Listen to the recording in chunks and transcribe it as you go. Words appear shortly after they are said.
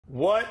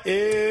What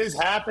is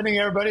happening,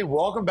 everybody?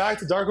 Welcome back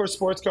to Darkhorse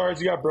Sports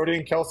Cards. You got Brody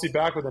and Kelsey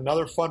back with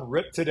another fun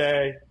rip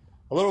today.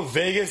 A little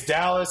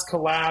Vegas-Dallas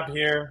collab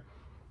here.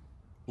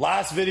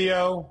 Last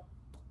video,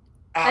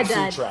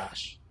 absolute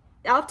trash.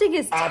 Optic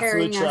is Absolute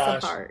tearing trash.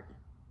 us apart.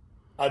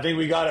 I think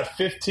we got a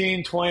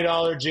 $15, $20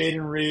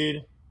 Jaden Reed.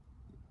 I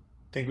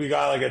think we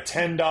got like a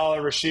 $10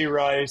 Rashee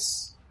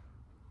Rice.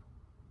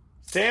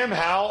 Sam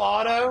Howell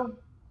auto.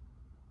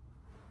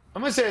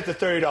 I'm going to say it's a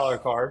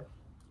 $30 card.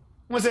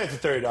 I'm going to say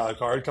it's a $30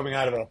 card coming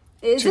out of a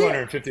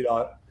 $250,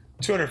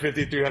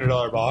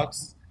 $300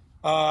 box.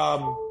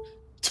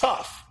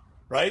 Tough,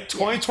 right?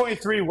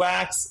 2023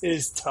 wax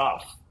is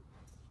tough.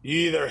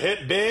 You either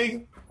hit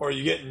big or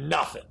you get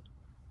nothing.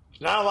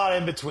 There's not a lot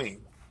in between.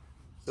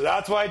 So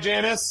that's why,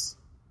 Janice,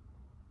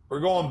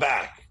 we're going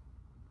back.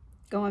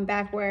 Going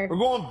back where?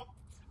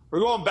 We're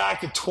going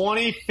back to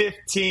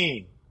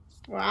 2015.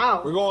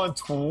 Wow. We're going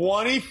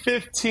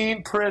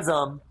 2015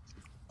 Prizm,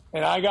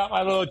 and I got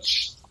my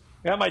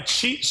my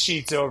cheat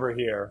sheets over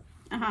here.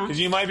 Because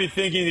you might be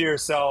thinking to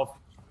yourself,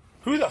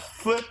 who the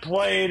flip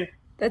played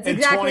That's in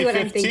exactly 2015? what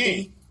I'm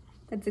thinking.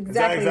 That's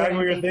exactly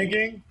what you're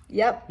thinking?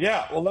 Yep.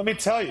 Yeah, well, let me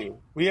tell you,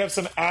 we have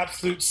some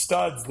absolute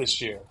studs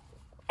this year.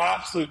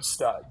 Absolute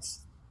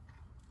studs.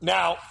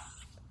 Now,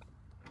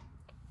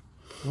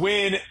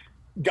 when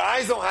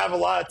guys don't have a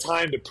lot of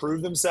time to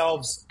prove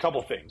themselves, a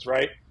couple things,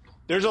 right?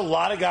 There's a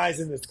lot of guys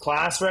in this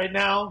class right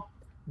now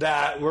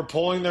that we're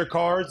pulling their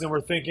cards and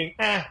we're thinking,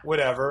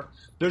 whatever.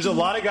 There's a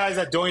lot of guys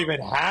that don't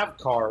even have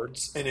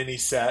cards in any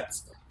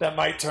sets that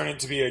might turn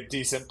into be a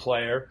decent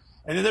player.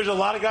 And then there's a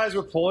lot of guys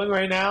we're pulling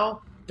right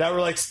now that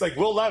were like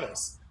Will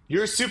Levis.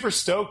 You're super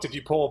stoked if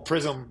you pull a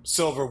Prizm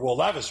Silver Will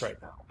Levis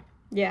right now.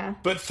 Yeah.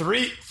 But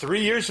three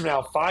years from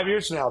now, 5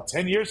 years from now,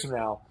 10 years from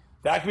now,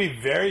 that could be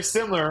very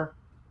similar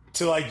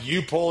to like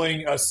you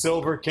pulling a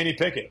silver Kenny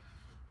Pickett,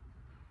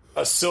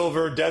 a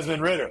silver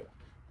Desmond Ridder,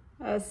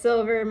 A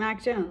silver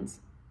Mac Jones.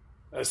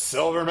 a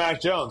silver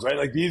Mac Jones, right?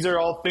 Like these are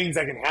all things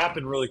that can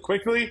happen really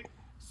quickly.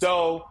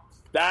 So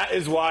that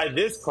is why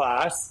this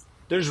class,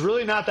 there's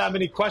really not that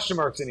many question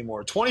marks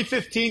anymore.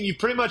 2015, you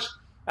pretty much,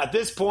 at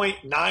this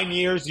point, 9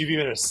 years, you've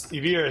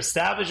either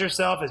established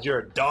yourself as you're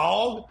a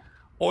dog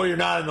or you're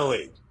not in the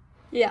league.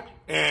 Yeah.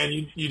 And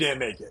you didn't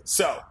make it.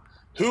 So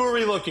who are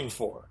we looking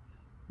for?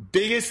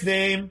 Biggest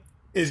name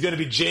is going to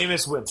be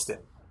Jameis Winston.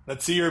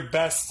 Let's see your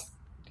best.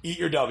 Eat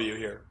your W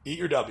here. Eat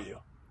your W.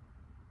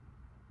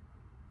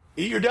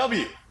 Eat your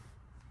W.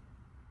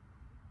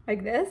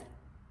 Like this?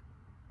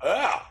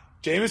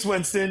 Jameis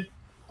Winston,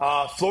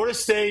 Florida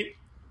State,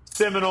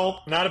 Seminole.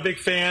 Not a big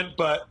fan,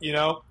 but he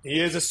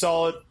is a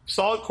solid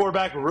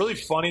quarterback. Really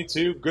funny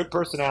too. Good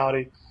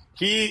personality.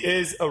 He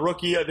is a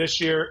rookie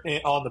this year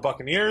on the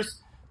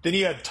Buccaneers. Then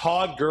you have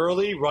Todd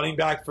Gurley, running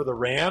back for the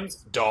Rams,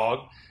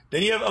 dog.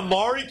 Then you have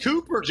Amari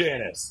Cooper,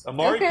 Janice.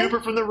 Amari Cooper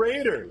from the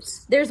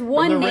Raiders. There's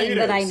one name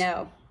that I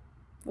know.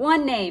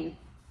 One name.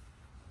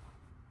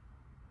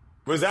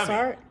 What does that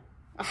mean?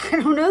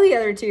 I don't know the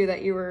other two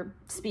that you were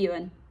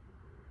spewing.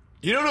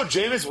 You don't know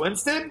Jameis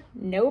Winston?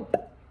 Nope.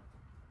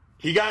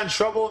 He got in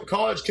trouble in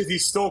college because he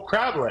stole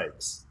crab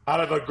legs out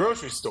of a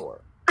grocery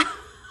store.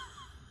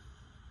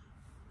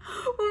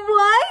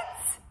 What?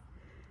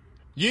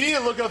 You need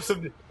to look up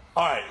some.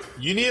 All right,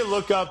 you need to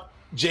look up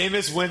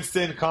Jameis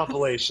Winston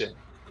compilation.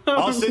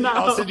 I'll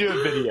send you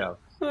a video.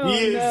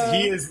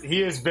 He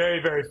is very,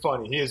 very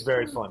funny. He is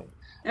very funny.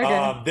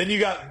 Okay. Then you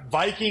got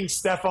Viking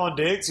Stephon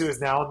Diggs, who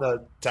is now in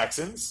the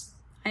Texans.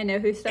 I know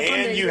who Stephon Diggs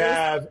is. And you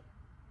have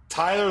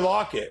Tyler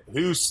Lockett,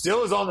 who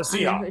still is on the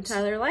Seahawks. I know who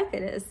Tyler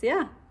Lockett is,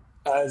 yeah.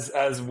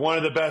 As one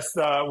of the best,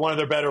 one of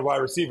their better wide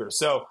receivers.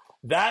 So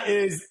that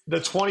is the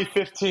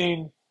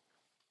 2015.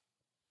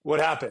 What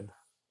happened?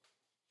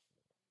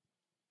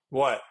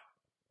 What?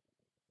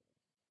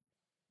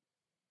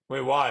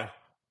 Wait, why?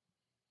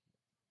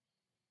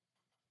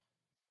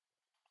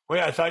 Wait,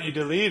 I thought you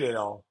deleted it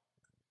all.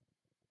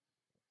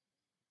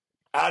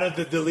 Added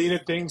the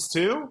deleted things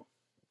too?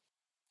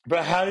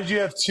 But how did you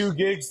have 2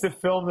 gigs to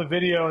film the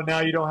video and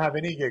now you don't have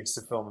any gigs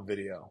to film a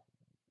video?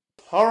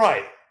 All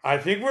right. I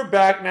think we're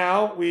back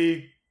now.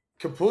 We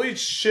completely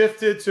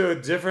shifted to a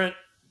different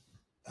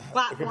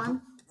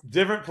platform.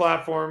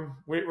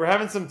 We're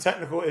having some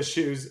technical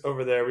issues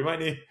over there. We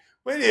need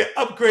to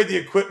upgrade the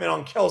equipment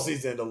on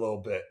Kelsey's end a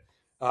little bit.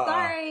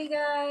 Sorry,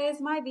 guys.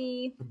 My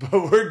B. But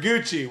we're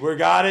Gucci. We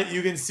got it.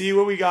 You can see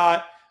what we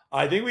got.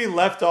 I think we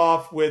left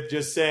off with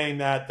just saying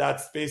that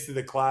that's basically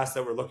the class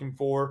that we're looking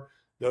for,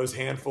 those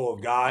handful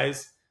of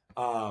guys,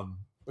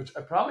 which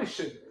I probably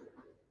should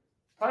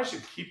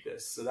keep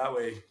this. So that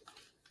way,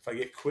 if I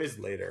get quizzed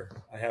later,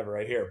 I have it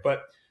right here.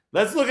 But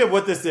let's look at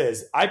what this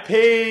is. I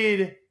paid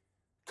a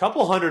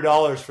couple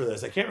 $100s for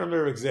this. I can't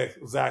remember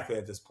exactly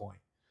at this point,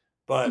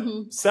 but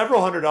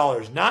several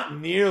 $100s, not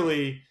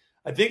nearly.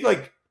 I think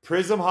like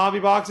Prizm hobby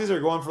boxes are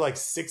going for like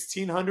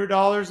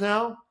 $1,600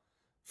 now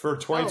for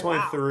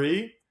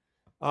 2023.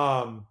 Oh,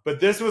 wow. But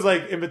this was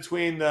like in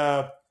between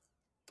I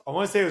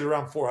want to say it was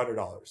around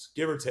 $400,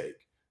 give or take,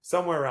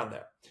 somewhere around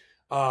there.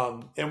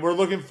 And we're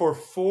looking for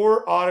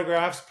 4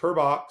 autographs per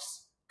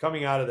box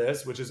coming out of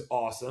this, which is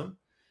awesome.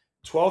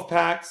 12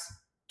 packs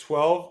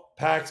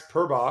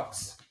per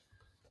box.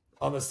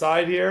 On the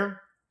side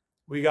here,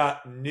 we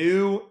got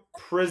new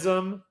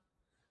Prizm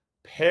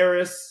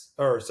pairs.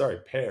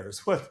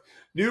 What?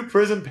 New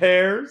Prizm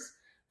pairs.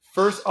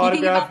 First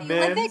autograph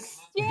men's. Olympics,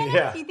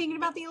 yeah. You thinking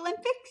about the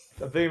Olympics?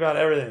 I'm thinking about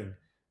everything.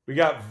 We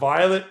got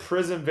violet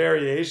Prizm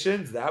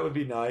variations. That would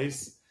be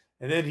nice.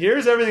 And then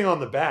here's everything on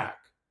the back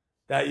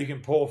that you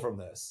can pull from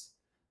this.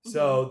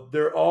 So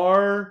there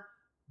are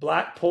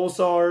black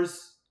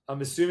pulsars. I'm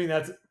assuming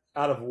that's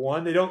out of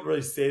 1. They don't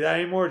really say that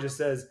anymore. It just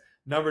says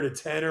number to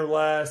 10 or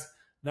less,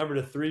 number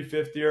to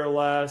 350 or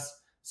less.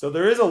 So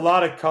there is a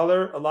lot of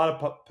color, a lot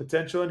of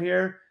potential in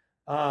here.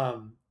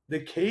 The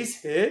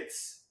case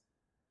hits.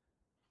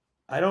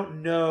 I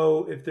don't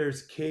know if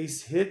there's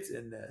case hits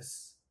in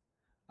this.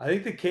 I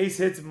think the case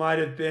hits might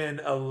have been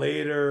a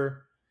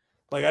later,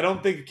 like I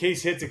don't think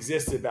case hits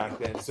existed back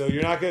then. So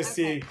you're not going to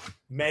see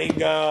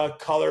manga,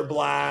 color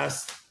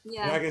blast.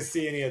 Yeah. You're not going to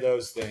see any of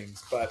those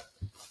things. But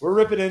we're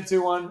ripping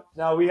into one.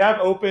 Now we have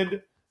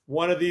opened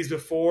one of these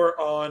before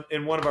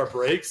in one of our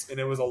breaks, and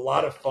it was a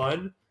lot of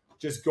fun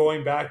just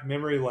going back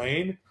memory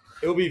lane.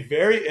 It will be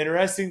very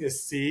interesting to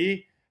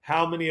see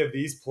how many of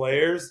these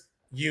players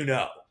you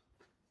know.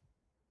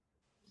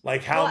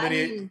 Like how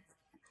many? I mean,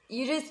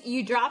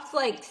 you dropped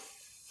like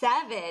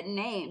 7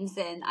 names,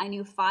 and I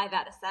knew 5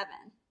 out of 7.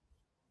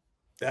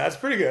 That's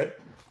pretty good.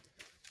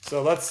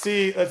 So let's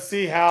see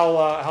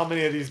how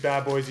many of these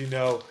bad boys you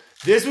know.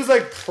 This was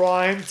like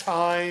prime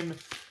time,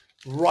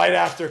 right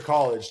after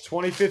college.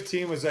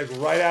 2015 was like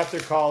right after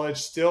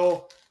college.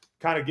 Still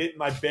kind of getting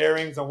my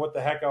bearings on what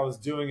the heck I was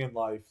doing in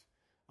life.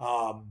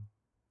 And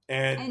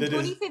in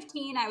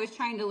 2015, I was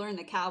trying to learn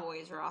the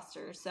Cowboys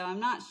roster, so I'm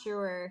not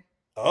sure.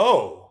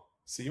 Oh.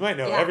 So you might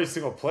know every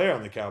single player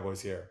on the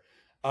Cowboys here.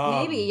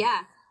 Maybe,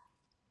 yeah.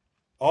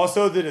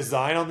 Also, the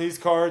design on these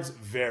cards,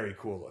 very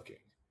cool looking.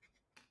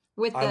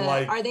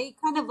 Are they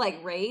kind of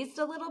like raised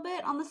a little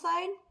bit on the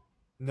side?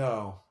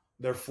 No,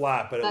 they're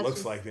flat, but it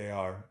looks like they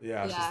are.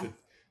 Yeah,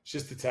 it's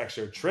just the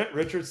texture. Trent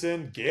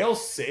Richardson, Gale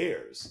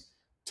Sayers,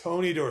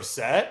 Tony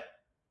Dorsett.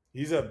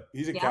 He's a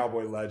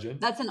Cowboy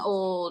legend. That's an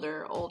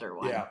older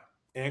one. Yeah.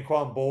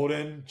 Anquan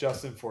Bolden,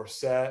 Justin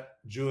Forsett,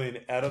 Julian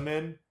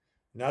Edelman.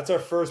 And that's our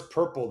first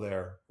purple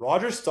there.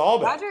 Roger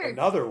Staubach,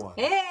 another one.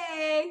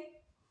 Hey!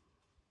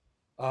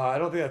 I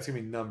don't think that's going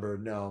to be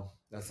numbered. No,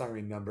 that's not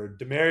going to be numbered.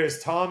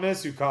 Demaryius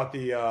Thomas, who caught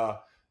the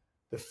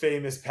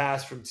famous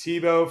pass from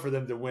Tebow for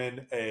them to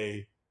win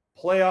a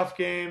playoff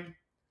game.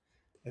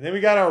 And then we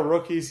got our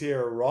rookies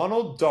here.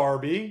 Ronald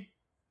Darby,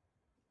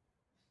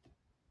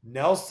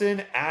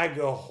 Nelson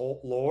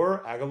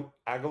Aguilar,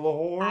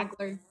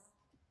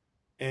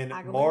 and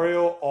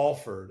Mario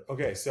Alford.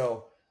 Okay,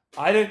 so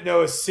I didn't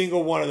know a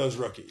single one of those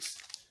rookies,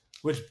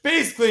 which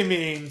basically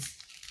means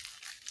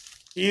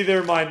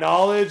either my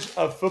knowledge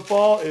of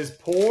football is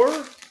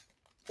poor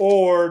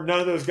or none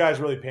of those guys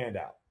really panned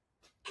out.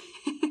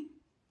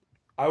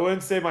 I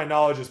wouldn't say my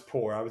knowledge is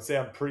poor. I would say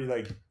I'm pretty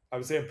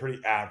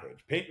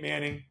average. Peyton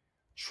Manning,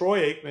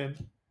 Troy Aikman,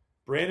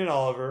 Brandon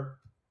Oliver,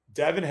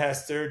 Devin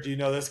Hester. Do you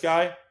know this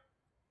guy?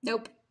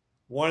 Nope.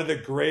 One of the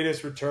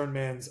greatest return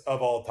mans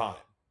of all time.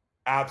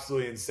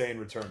 Absolutely insane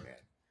return man.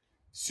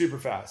 Super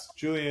fast.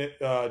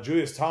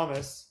 Julius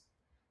Thomas.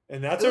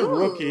 And that's a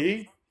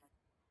rookie.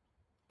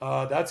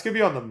 That's going to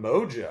be on the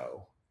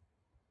Mojo.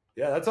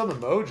 Yeah, that's on the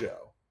Mojo.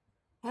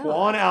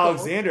 Quan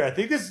Alexander. I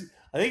think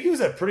he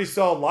was a pretty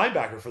solid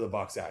linebacker for the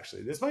Bucs,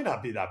 actually. This might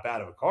not be that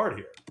bad of a card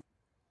here.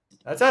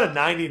 That's out of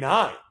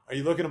 99. Are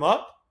you looking him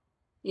up?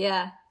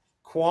 Yeah.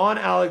 Quan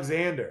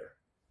Alexander.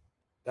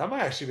 That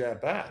might actually be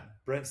that bad.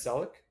 Brent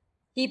Selleck.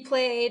 He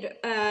played,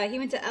 he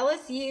went to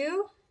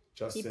LSU.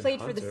 Justin He played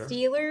Hunter. for the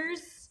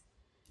Steelers.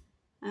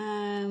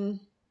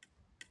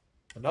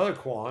 Another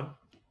Quan.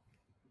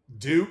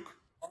 Duke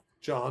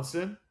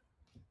Johnson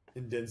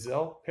and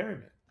Denzel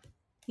Perryman.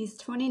 He's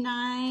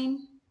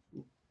 29.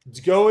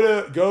 Go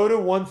to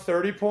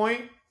 130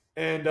 point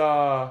and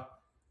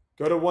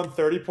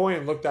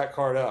look that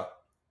card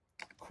up.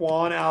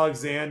 Quan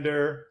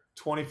Alexander,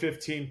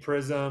 2015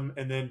 Prizm,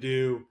 and then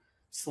do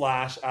 /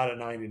 out of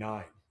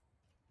 99.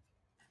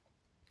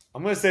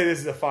 I'm going to say this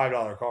is a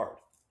 $5 card.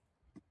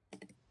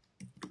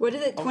 What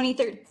is it?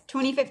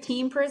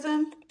 2015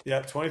 Prizm?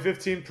 Yeah,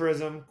 2015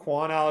 Prizm,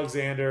 Quan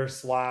Alexander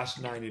 /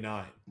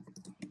 99.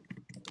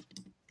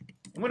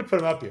 I'm going to put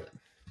him up here.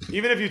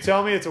 Even if you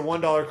tell me it's a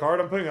 $1 card,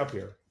 I'm putting up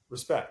here.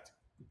 Respect.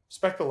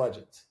 Respect the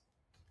legends.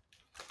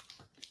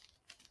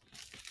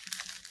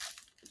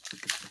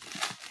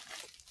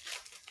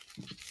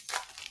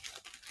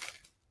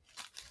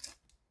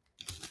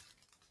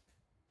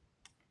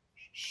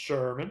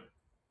 Sherman.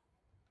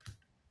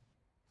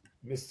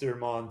 Mr.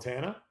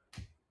 Montana.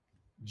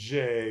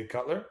 Jay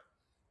Cutler.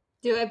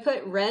 Do I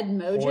put red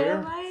Mojo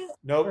Hoyer? by it?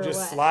 Nope,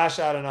 just /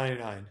 out of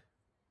 99.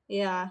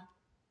 Yeah.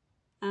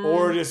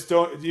 Or just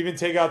don't even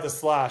take out the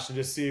 / and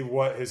just see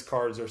what his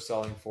cards are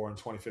selling for in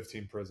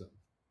 2015 Prizm.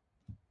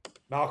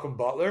 Malcolm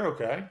Butler,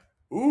 okay.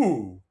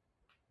 Ooh.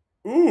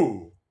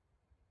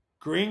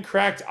 Green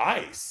cracked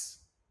ice.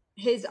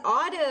 His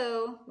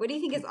auto, what do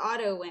you think his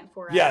auto went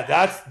for? Yeah,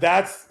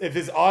 that's if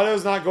his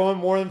auto's not going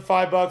more than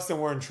 $5, then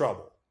we're in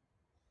trouble.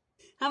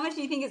 How much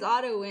do you think his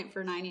auto went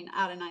for 90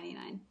 out of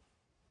 99?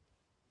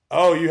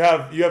 Oh, you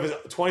have his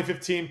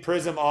 2015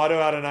 Prizm auto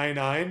out of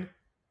 99?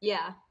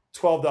 Yeah.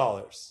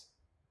 $12.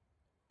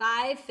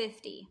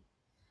 $5.50.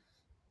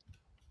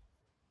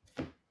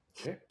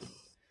 Okay.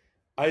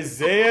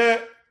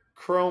 Isaiah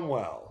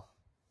Cromwell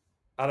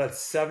out of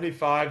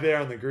 75 there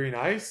on the green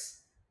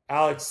ice.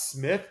 Alex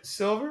Smith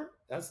silver.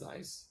 That's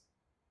nice.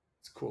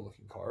 It's a cool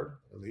looking card,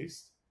 at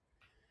least.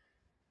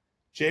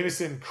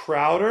 Jamison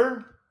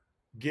Crowder,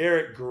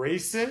 Garrett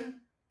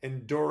Grayson,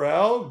 and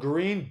Dorrell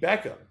Green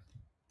Beckham.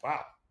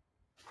 Wow.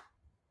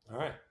 All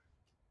right.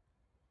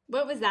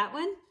 What was that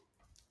one?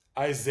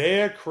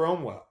 Isaiah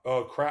Cromwell.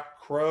 Oh, Crowell.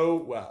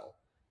 Crowell.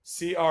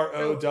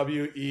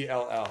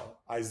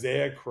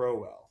 Isaiah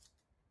Crowell.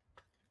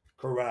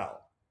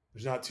 Crowell.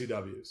 There's not two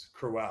W's.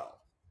 Crowell.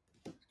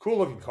 Cool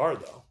looking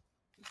card, though.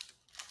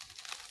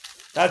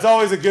 That's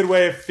always a good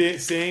way of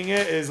seeing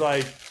it is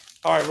like,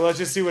 all right, well, let's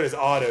just see what his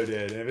auto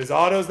did. And if his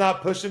auto's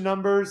not pushing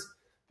numbers,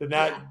 then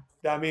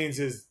that means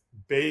his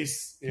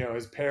base,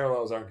 his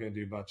parallels aren't going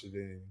to do much of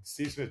anything.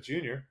 Steve Smith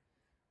Jr.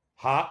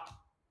 Hot.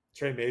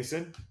 Trey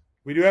Mason.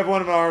 We do have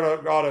one of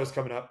our autos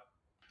coming up.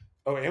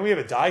 Oh, and we have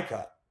a die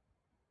cut.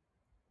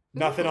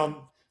 Nothing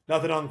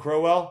on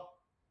Crowell.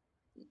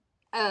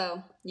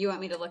 Oh, you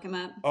want me to look him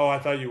up? Oh, I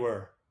thought you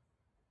were.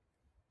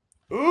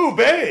 Ooh,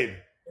 babe.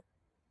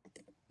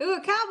 Ooh,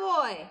 a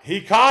cowboy.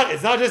 He caught.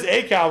 It's not just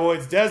a cowboy.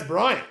 It's Des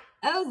Bryant.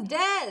 Oh, it's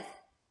Des.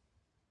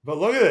 But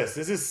look at this.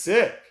 This is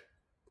sick.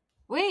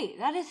 Wait,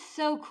 that is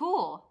so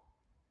cool.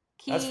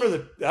 That's for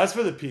the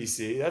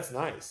PC. That's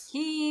nice.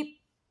 Keep.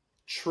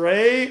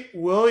 Trey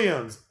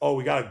Williams. Oh,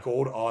 we got a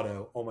gold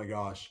auto. Oh my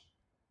gosh.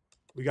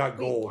 We got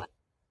gold. Wait,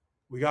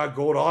 we got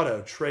gold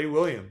auto. Trey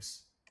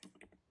Williams.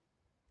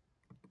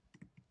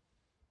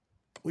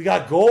 We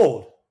got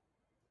gold.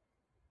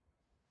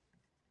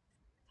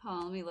 Hold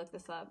on, let me look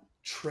this up.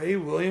 Trey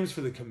Williams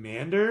for the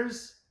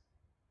Commanders.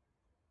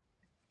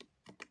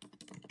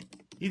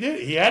 He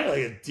did. He had like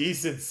a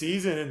decent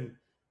season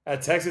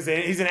at Texas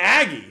A&M. He's an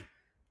Aggie.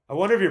 I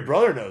wonder if your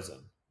brother knows him.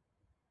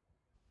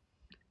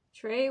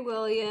 Trey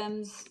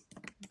Williams,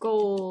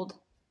 gold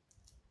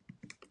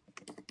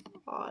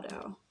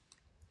auto.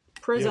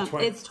 Prizm. Yeah,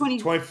 It's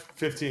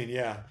 2015,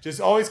 yeah. Just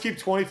always keep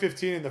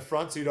 2015 in the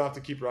front so you don't have to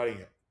keep writing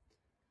it.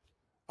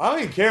 I don't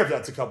even care if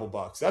that's a couple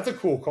bucks. That's a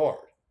cool card.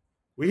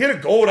 We hit a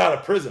gold out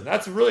of Prizm.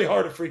 That's really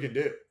hard to freaking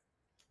do.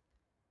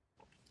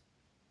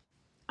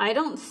 I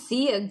don't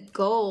see a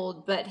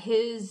gold, but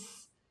his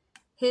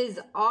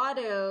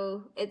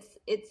auto,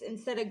 it's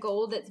instead of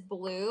gold, it's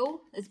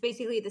blue. It's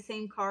basically the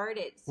same card.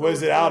 What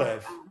is it out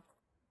of?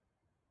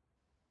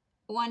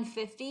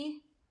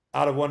 150.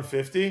 Out of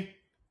 150?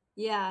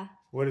 Yeah.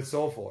 What did it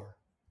sold for?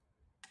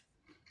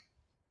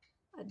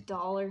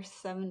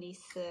 $1.76.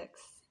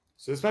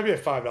 So this might be a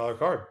 $5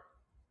 card.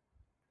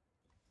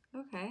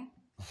 Okay.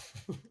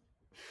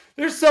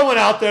 There's someone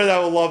out there that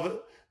will love it.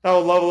 That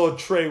will love a little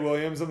Trey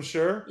Williams, I'm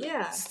sure.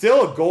 Yeah.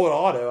 Still a gold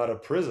auto out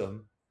of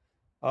Prizm.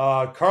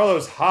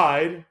 Carlos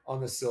Hyde on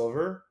the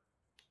silver.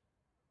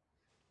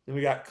 Then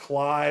we got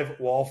Clive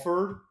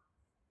Walford,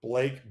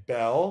 Blake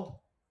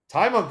Bell,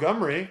 Ty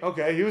Montgomery.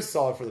 Okay, he was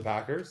solid for the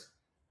Packers.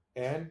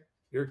 And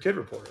your kid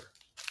reporter.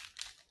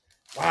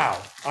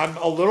 Wow. I'm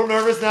a little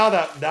nervous now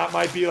that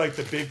might be like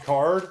the big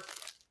card.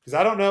 Because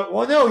I don't know.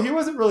 Well, no, he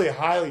wasn't really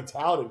highly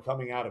touted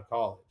coming out of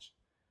college.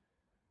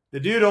 The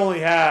dude only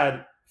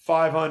had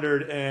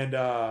 500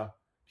 and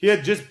he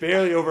had just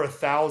barely over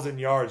 1,000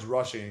 yards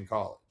rushing in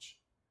college.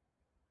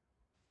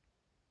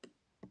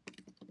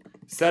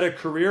 Set a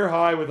career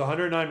high with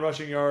 109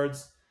 rushing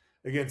yards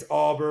against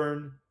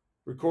Auburn.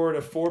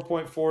 Recorded a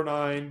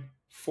 4.49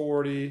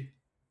 40.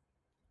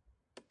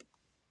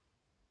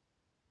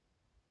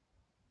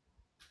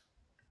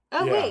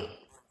 Oh, Yeah. wait.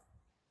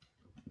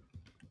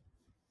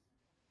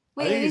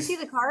 Wait, did you see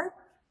the card?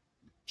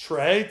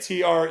 Trey,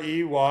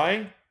 Trey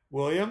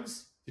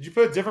Williams. Did you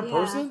put a different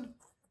person?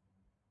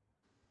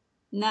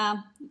 No,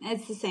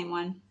 it's the same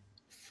one.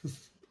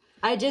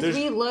 I just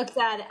re-looked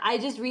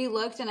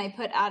and I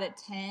put out a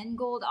 10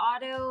 gold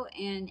auto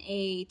and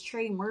a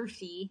Trey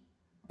Murphy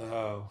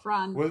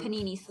from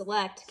Panini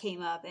Select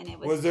came up and it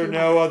was. Was there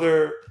no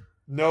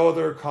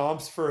other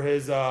comps for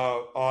his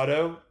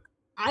auto?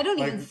 I don't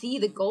even see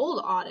the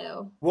gold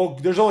auto. Well,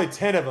 there's only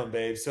 10 of them,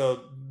 babe,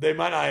 so they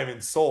might not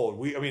even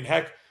sold.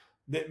 Heck,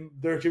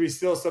 there could be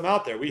still some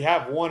out there. We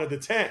have one of the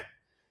 10.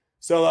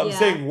 So I'm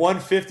saying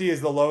 150 is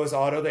the lowest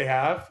auto they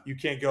have. You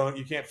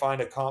can't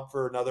find a comp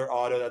for another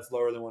auto that's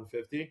lower than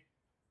 150.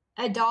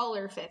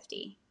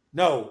 $1.50.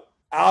 No,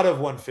 out of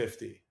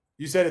 150.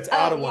 You said it's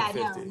out of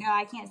 150. No,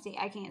 I can't see.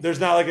 There's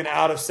not like an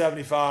out of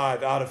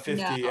 75, out of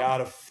 50, out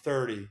of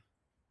 30.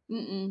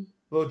 Mm-mm.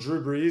 Little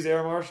Drew Brees,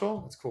 Air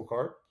Marshal. That's a cool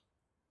card.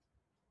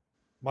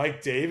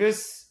 Mike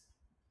Davis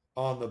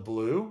on the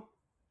blue.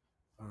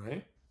 All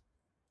right.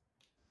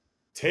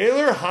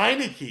 Taylor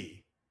Heineke.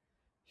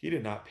 He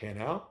did not pan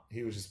out.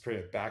 He was just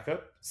pretty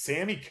backup.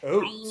 Sammy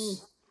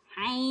Coates.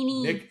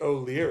 Heine. Nick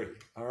O'Leary.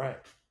 All right.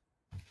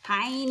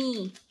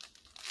 Heine.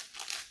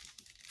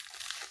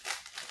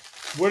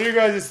 What are your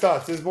guys'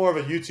 thoughts? This is more of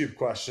a YouTube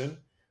question.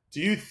 Do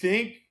you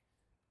think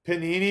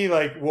Panini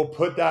will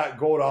put that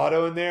gold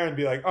auto in there and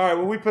be like, all right,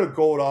 when we put a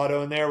gold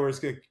auto in there, we're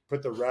just gonna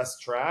put the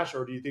rest trash,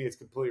 or do you think it's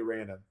completely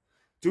random?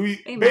 Do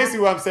we basically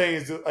what I'm saying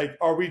is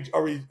are we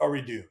doomed? Are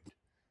we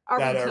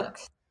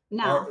cooked?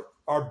 No.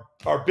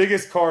 Our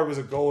biggest card was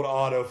a gold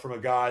auto from a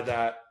guy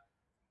that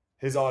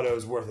his auto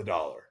is worth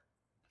 $1.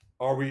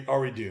 Are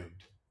we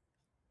doomed?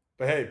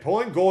 But hey,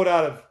 pulling gold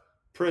out of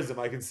Prizm,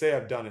 I can say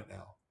I've done it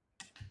now.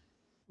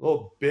 A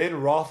little Ben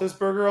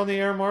Roethlisberger on the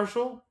air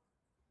marshal.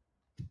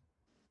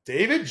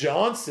 David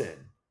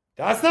Johnson.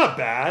 That's not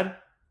bad.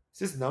 Is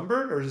this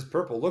numbered or is this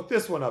purple? Look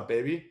this one up,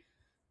 baby.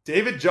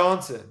 David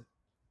Johnson.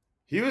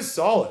 He was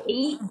solid.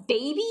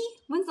 Baby?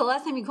 When's the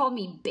last time you called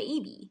me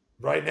baby?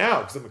 Right now,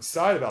 because I'm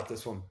excited about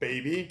this one,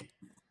 baby.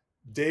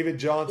 David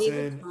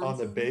Johnson on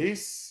the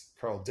base.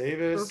 Carl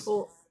Davis.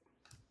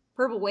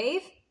 Purple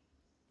wave?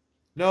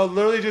 No,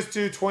 literally just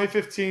do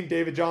 2015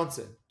 David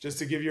Johnson, just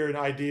to give you an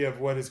idea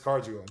of what his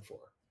cards are going for.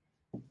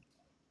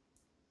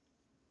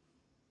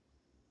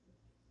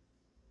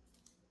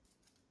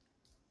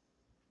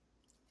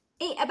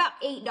 About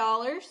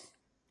 $8.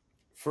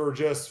 For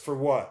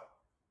what?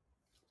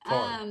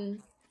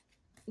 Card?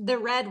 The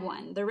red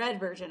one, the red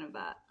version of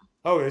that.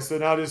 Okay, so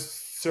now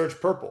just search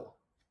purple.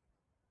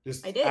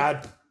 I did.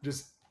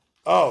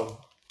 Oh,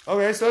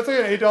 okay, so that's like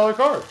an $8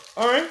 card.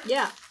 All right.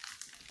 Yeah.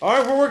 All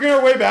right, we're working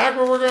our way back.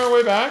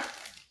 For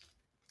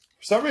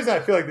some reason, I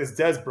feel like this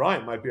Des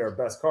Bryant might be our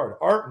best card.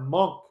 Art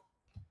Monk.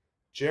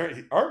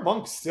 Art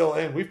Monk's still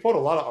in. We've pulled a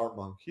lot of Art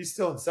Monk. He's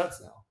still in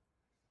sets now.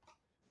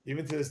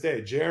 Even to this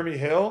day. Jeremy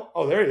Hill.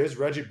 Oh, there he is.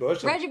 Reggie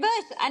Bush. I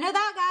know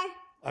that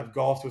guy. I've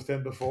golfed with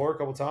him before a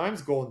couple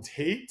times. Golden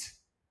Tate.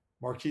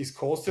 Marquise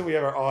Colston. We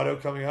have our auto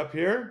coming up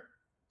here.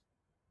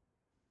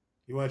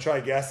 You want to try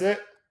to guess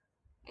it?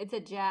 It's a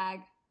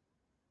Jag.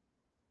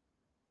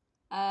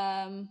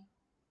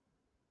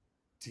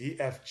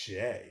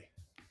 DFJ.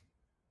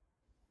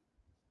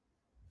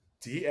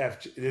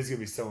 DFJ. This is going to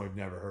be someone we've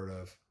never heard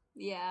of.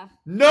 Yeah.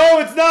 No,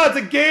 it's not.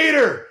 It's a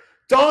Gator.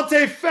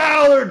 Dante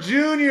Fowler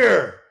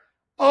Jr.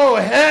 Oh,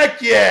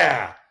 heck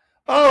yeah.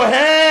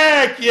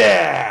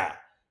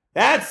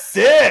 That's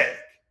sick.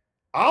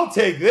 I'll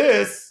take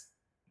this.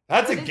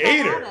 That's a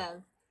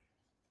Gator.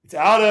 It's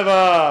out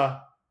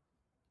of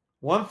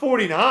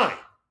 149.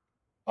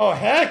 Oh,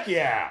 heck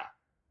yeah.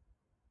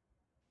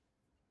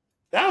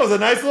 That was a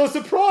nice little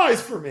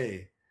surprise for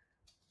me.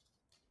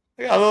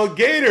 I got a little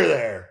Gator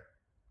there.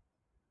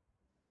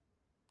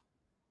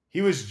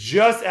 He was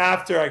just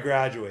after I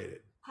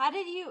graduated. How do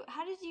you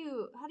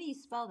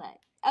spell that?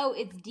 Oh,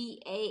 it's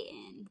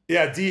D-A-N.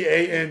 Yeah,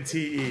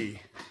 D-A-N-T-E.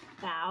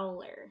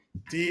 Fowler.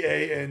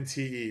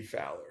 D-A-N-T-E,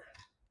 Fowler.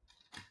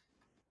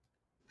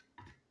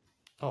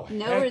 Oh,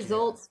 no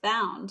results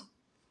found.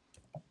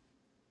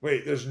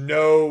 Wait, there's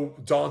no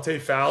Dante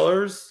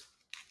Fowlers?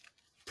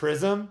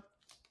 Prizm?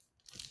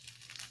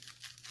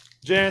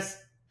 Janice?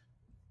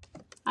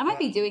 I might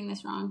be doing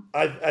this wrong.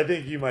 I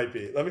think you might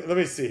be. Let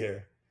me see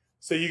here.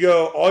 So you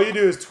go, all you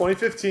do is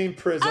 2015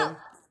 Prizm.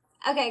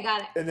 Oh, okay,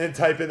 got it. And then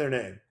type in their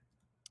name.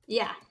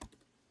 Yeah.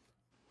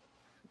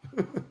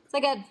 It's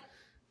like a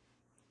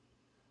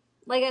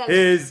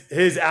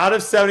his out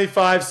of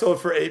 75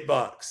 sold for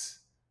 $8.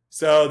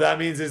 So that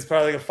means it's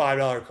probably like a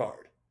 $5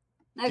 card.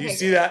 Okay, do you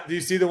see that? Do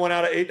you see the one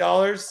out of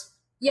 $8?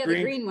 Yeah,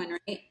 the green one,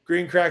 right?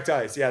 Green cracked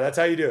ice. Yeah, that's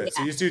how you do it.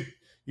 Yeah. So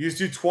you just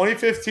do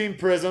 2015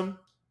 Prizm,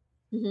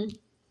 and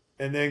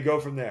then go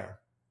from there.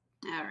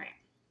 All right.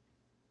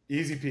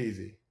 Easy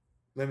peasy,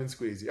 lemon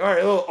squeezy. All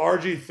right, a little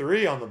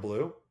RG3 on the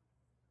blue.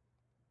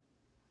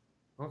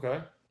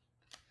 Okay,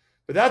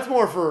 but that's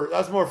more for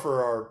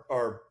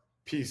our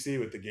PC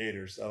with the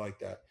Gators. I like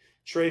that.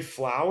 Trey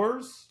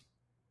Flowers,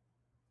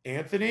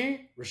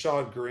 Anthony,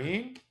 Rashad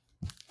Green.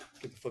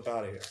 Get the flip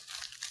out of here.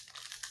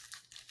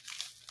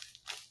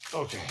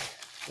 Okay,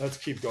 let's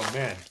keep going,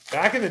 man.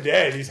 Back in the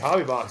day, these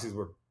hobby boxes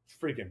were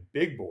freaking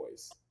big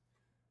boys.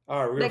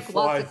 All right, we're gonna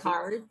fly.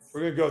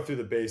 We're gonna go through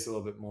the base a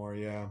little bit more.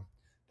 Yeah,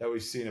 that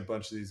we've seen a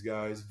bunch of these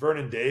guys.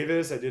 Vernon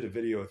Davis, I did a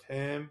video with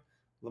him.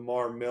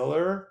 Lamar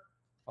Miller,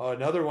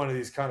 another one of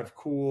these kind of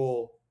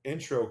cool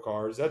intro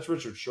cards. That's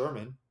Richard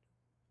Sherman.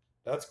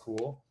 That's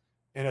cool.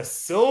 And a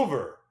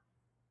silver,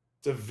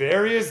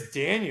 Devarius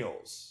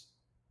Daniels.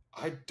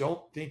 I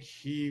don't think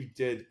he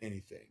did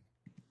anything.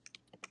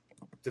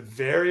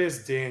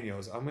 Devarius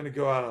Daniels. I'm going to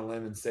go out on a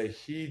limb and say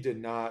he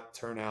did not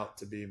turn out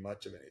to be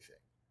much of anything.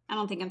 I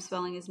don't think I'm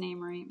spelling his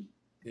name right.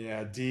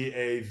 Yeah,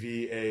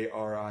 Davaris,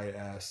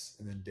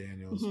 and then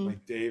Daniels.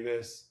 Mike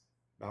Davis,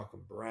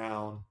 Malcolm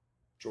Brown,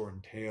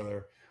 Jordan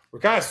Taylor. We're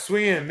kind of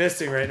swinging and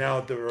missing right now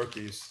with the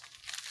rookies.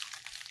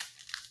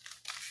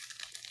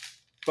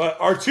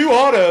 But our two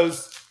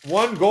autos,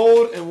 one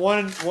gold and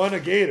one a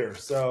Gator.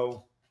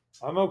 So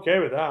I'm okay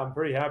with that. I'm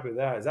pretty happy with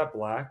that. Is that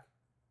black?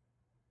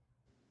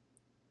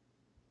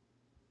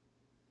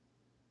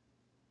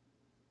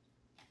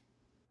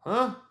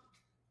 Huh?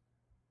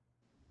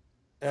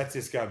 That's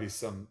just gotta be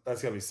some.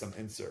 That's gotta be some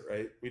insert,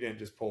 right? We didn't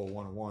just pull a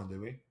 1-1, did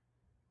we?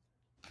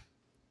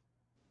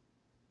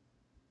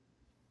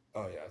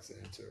 Oh yeah, it's an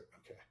insert.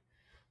 Okay,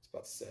 I was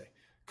about to say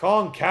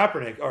Colin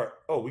Kaepernick. Or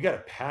we got a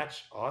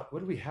patch. What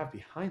do we have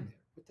behind there?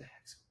 What the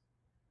heck's?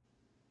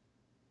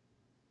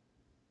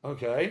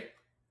 Okay,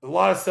 a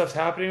lot of stuff's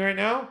happening right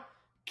now.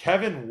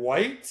 Kevin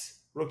White,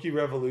 rookie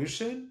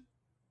revolution.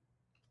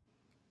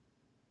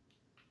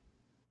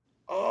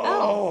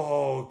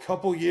 Oh, a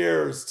couple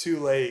years too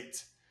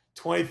late.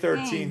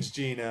 2013's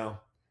Gino.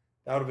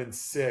 That would have been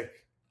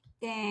sick.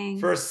 Dang.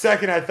 For a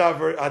second, I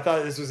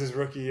thought this was his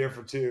rookie year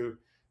for 2.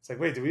 It's like,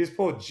 wait, did we just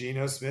pull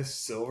Geno Smith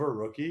silver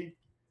rookie?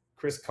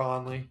 Chris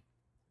Conley.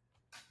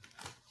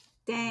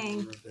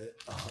 Dang.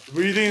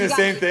 Were you thinking the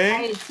same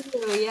thing?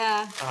 Too,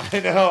 yeah. I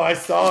know. I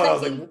saw it. I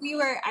was like,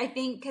 I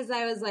think because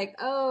I was like,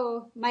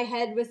 oh, my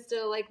head was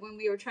still like when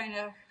we were trying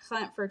to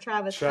hunt for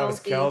Travis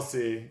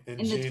Kelsey in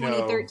the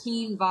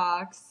 2013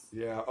 box.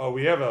 Yeah. Oh,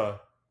 we have a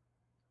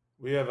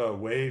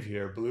wave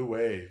here. Blue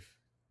wave.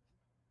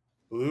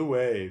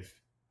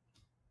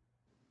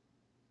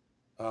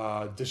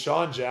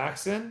 Deshaun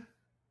Jackson.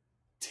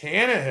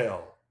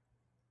 Tannehill.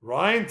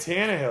 Ryan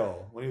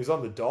Tannehill when he was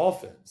on the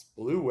Dolphins.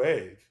 Blue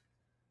wave.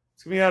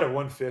 It's going to be out at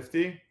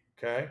 150.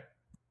 Okay.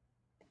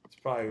 It's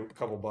probably a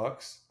couple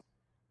bucks.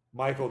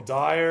 Michael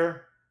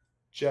Dyer.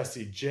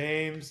 Jesse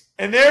James.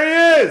 And there he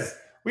is.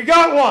 We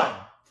got one.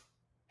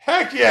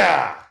 Heck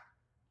yeah.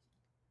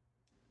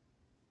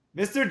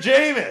 Mr.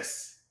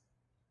 Jameis.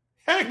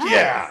 Heck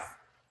yeah.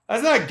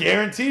 That's not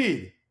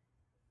guaranteed.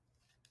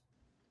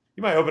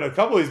 You might open a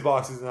couple of these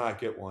boxes and not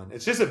get one.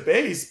 It's just a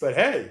base, but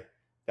hey,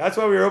 that's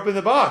why we were opening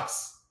the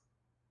box.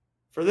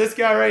 For this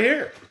guy right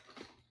here.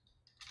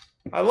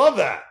 I love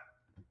that.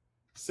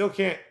 Still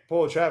can't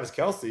pull a Travis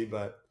Kelsey,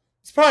 but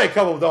it's probably a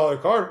couple of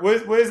 $1 card.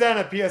 What is that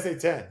in a PSA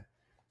 10?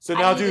 So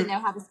now I don't even know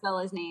how to spell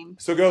his name.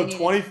 So go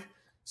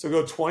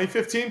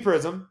 2015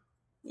 Prizm.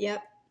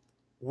 Yep.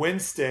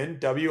 Winston,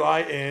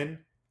 Winston,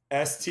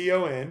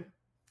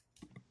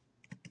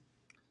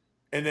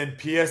 and then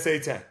PSA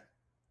 10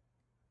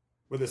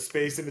 with a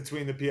space in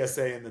between the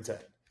PSA and the 10.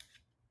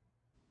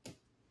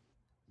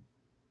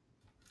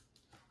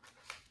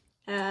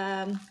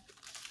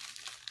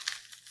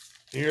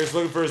 You're just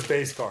looking for his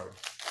base card.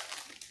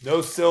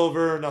 No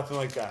silver, nothing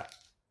like that.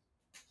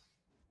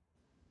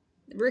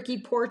 Rookie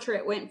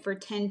portrait went for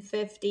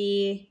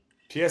 $10.50.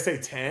 PSA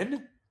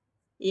 10?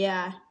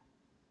 Yeah.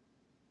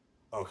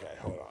 Okay,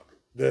 hold on.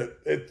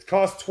 It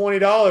costs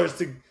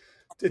 $20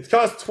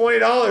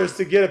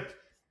 to get a.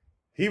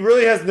 He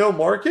really has no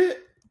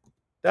market?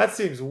 That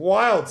seems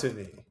wild to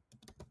me.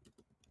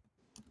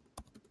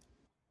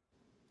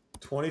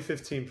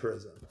 2015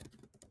 Prizm.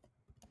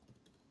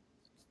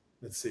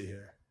 Let's see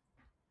here.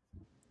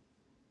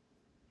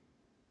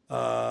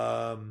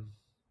 Well,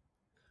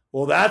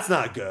 that's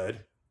not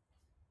good.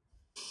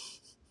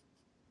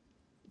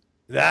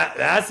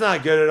 That's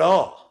not good at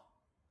all.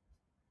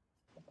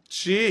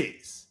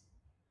 Jeez.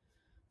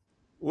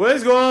 What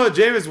is going on with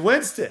Jameis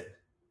Winston?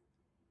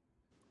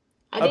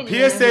 A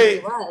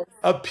PSA.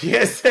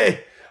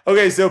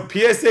 Okay, so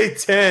PSA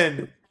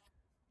 10.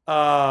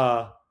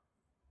 Oh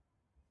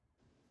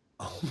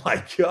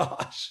my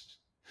gosh.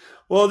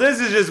 Well, this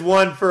is just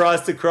one for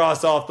us to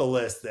cross off the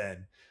list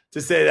then,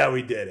 to say that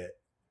we did it.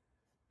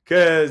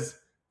 Because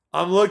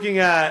I'm looking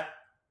at.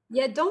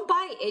 Yeah, don't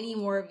buy any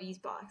more of these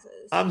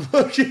boxes. I'm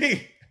looking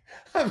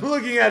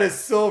at his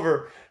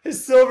silver.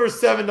 His silver's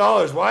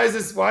 $7. Why is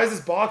this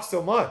box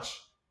so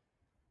much?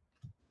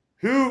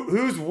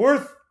 Who's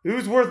worth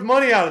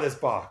money out of this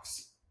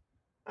box?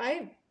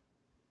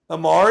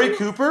 Amari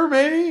Cooper,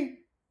 maybe?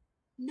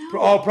 No.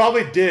 Oh,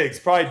 probably Diggs.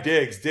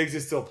 Diggs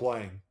is still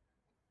playing.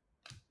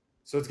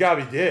 So it's got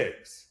to be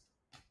Diggs.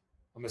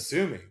 I'm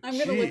assuming. I'm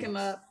going to look him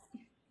up.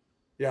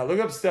 Yeah, look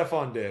up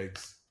Stephon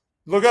Diggs.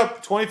 Look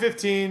up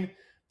 2015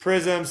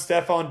 Prizm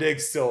Stephon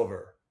Diggs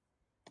silver.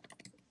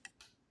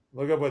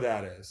 Look up what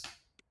that is. I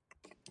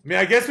mean,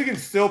 I guess we can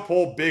still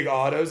pull big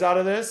autos out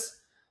of this.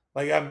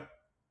 Like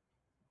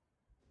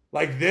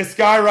this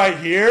guy right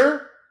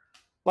here.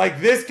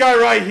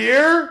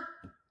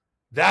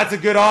 That's a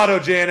good auto,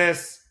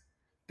 Janice.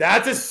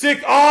 That's a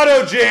sick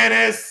auto,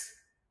 Janice.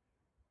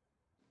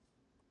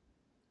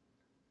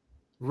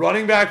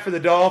 Running back for the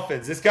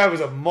Dolphins. This guy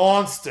was a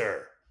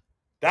monster.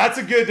 That's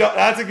a good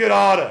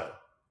auto.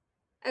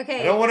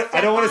 Okay. I don't want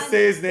to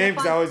say his name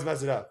because I always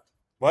mess it up.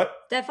 What?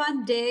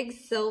 Stephon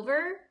Diggs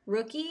silver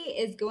rookie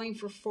is going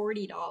for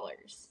 $40.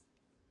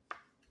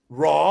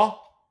 Raw?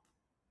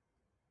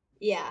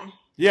 Yeah.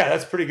 Yeah,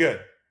 that's pretty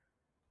good.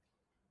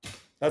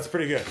 A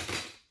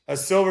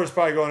silver is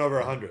probably going over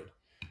 100.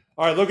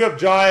 All right, look up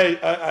Jai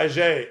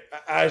Ajay.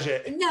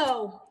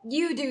 No,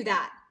 you do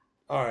that.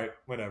 All right,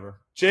 whatever.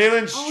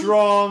 Jalen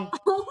Strong.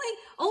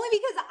 Only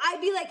because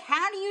I'd be like,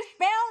 how do you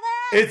spell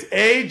that? It's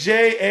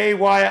Ajayyi.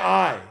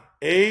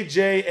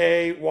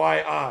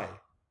 Ajayyi.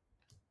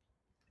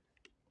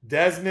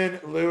 Desmond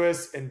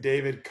Lewis and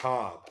David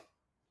Cobb.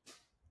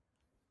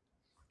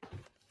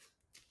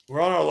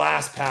 We're on our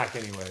last pack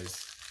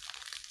anyways.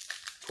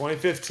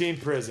 2015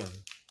 Prizm.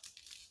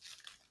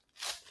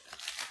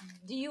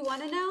 Do you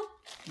want to know?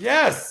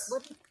 Yes.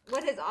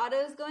 What his auto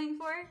is going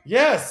for?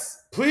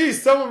 Yes.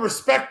 Please, someone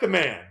respect the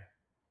man.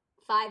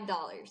 $5.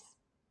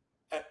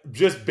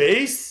 Just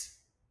base?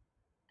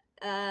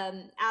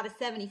 Out of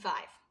 75.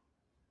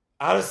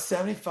 Out of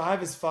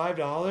 75 is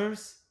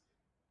 $5?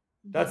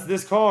 That's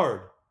this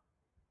card.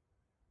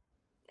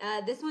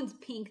 This one's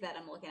pink that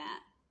I'm looking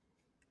at.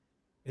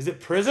 Is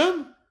it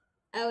Prizm?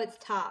 Oh, it's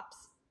Tops.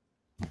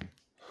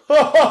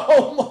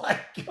 Oh my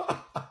gosh.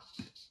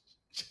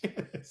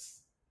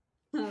 Janice.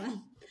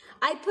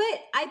 I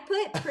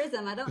put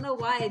Prizm. I don't know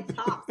why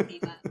Tops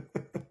came up.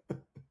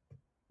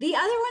 The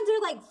other ones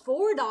are like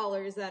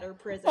 $4 that are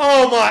Prizm.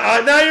 Oh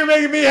my, now you're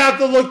making me have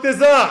to look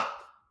this up.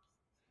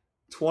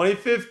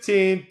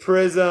 2015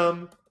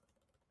 Prizm.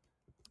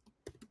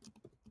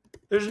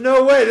 There's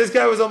no way. This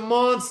guy was a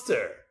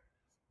monster.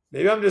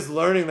 Maybe I'm just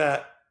learning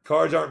that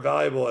cards aren't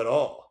valuable at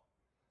all.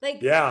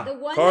 Like, yeah, the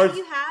one cards, that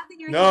you have in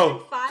your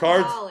hand,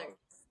 $5.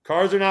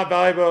 Cards are not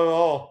valuable at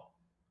all.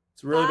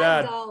 It's really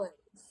bad. $5.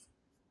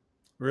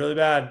 Really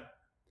bad.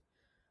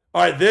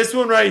 All right, this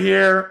one right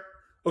here.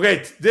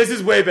 Okay, this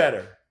is way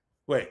better.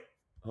 Wait,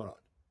 hold on.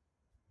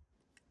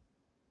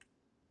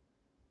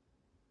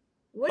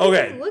 What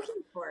are you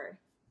looking for?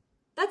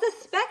 That's a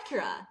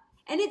Spectra,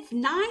 and it's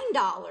 $9.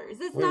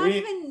 It's not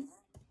even.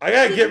 I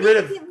gotta get rid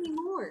of.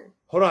 More.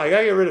 Hold on, I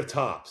gotta get rid of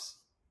Tops.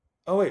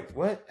 Oh wait,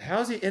 what?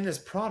 How's he in this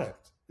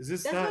product? Is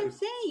this That's not? What I'm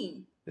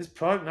saying. This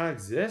product not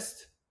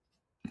exist?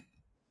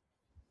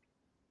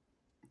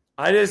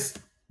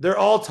 They're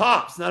all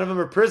Tops. None of them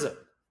are Prizm.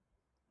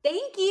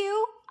 Thank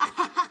you. I'm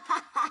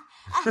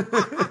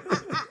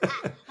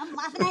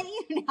laughing at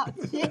you now,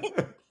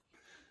 shit.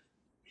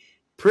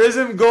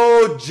 Prizm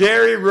Gold,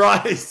 Jerry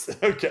Rice.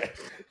 Okay.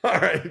 All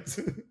right.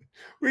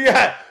 We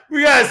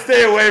gotta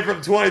stay away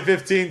from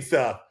 2015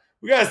 stuff.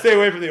 We gotta stay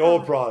away from the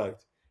old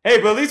product. Hey,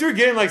 but at least we're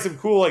getting like some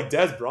cool like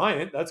Des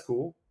Bryant. That's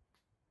cool.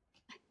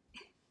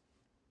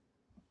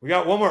 We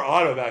got one more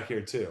auto back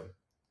here too.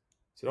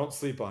 So don't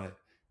sleep on it.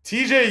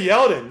 TJ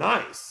Yeldon,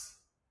 nice.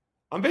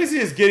 I'm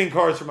basically just getting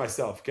cards for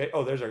myself, okay?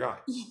 Oh, there's our guy.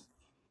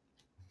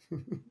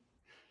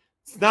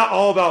 It's not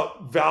all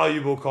about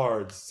valuable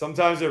cards.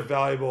 Sometimes they're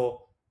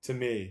valuable to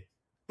me.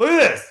 Look at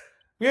this.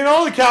 We're getting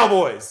all the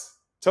Cowboys.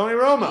 Tony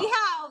Romo.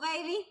 Yeehaw,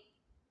 baby.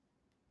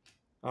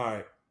 All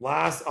right.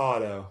 Last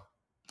auto.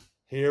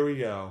 Here we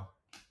go.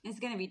 It's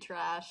going to be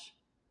trash.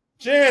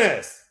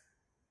 Janice.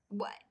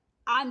 What?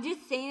 I'm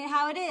just saying it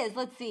how it is.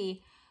 Let's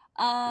see.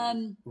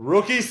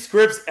 Rookie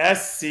Scripts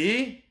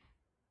SC.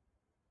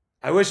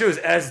 I wish it was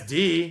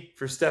SD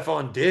for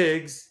Stephon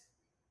Diggs.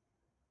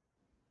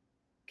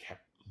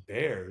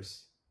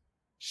 Bears.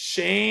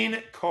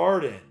 Shane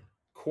Carden,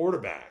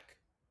 quarterback.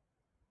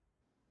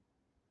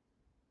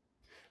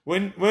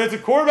 When it's a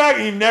quarterback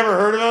and you've never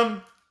heard of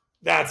him,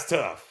 that's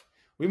tough.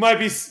 We might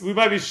be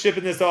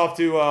shipping this off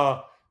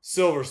to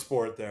Silver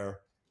Sport there.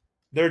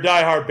 They're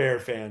diehard Bear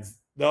fans.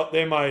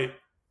 They might.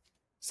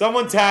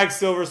 Someone tag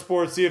Silver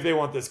Sport, see if they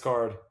want this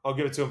card. I'll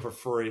give it to them for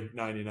free,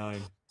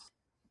 $99.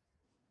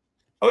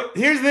 Oh,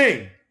 here's the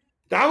thing.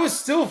 That was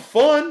still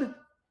fun.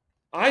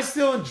 I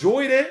still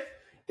enjoyed it.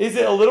 Is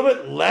it a little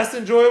bit less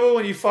enjoyable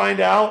when you find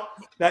out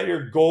that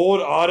your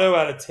gold auto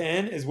out of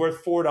 10 is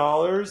worth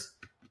 $4,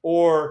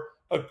 or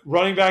a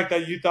running back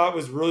that you thought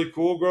was really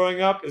cool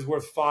growing up is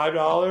worth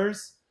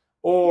 $5,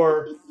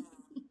 or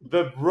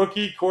the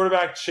rookie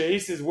quarterback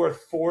Chase is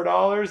worth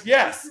 $4?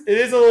 Yes, it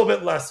is a little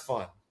bit less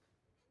fun.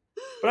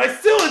 But I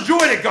still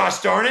enjoyed it,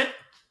 gosh darn it.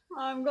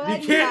 I'm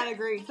glad you had a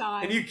great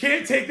time. And you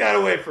can't take that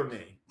away from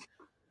me.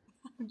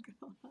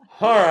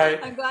 All right.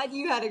 I'm glad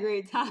you had a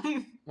great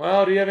time.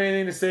 Well, do you have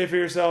anything to say for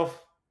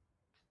yourself?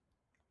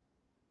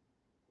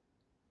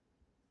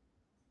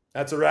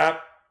 That's a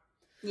wrap.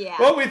 Yeah.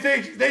 Well,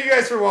 thank you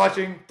guys for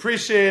watching.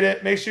 Appreciate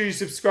it. Make sure you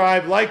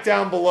subscribe, like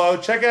down below.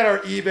 Check out our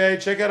eBay.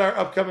 Check out our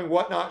upcoming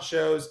Whatnot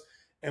shows.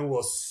 And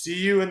we'll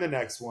see you in the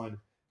next one.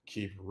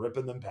 Keep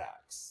ripping them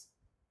packs.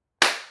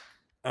 I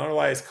don't know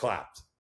why it's clapped.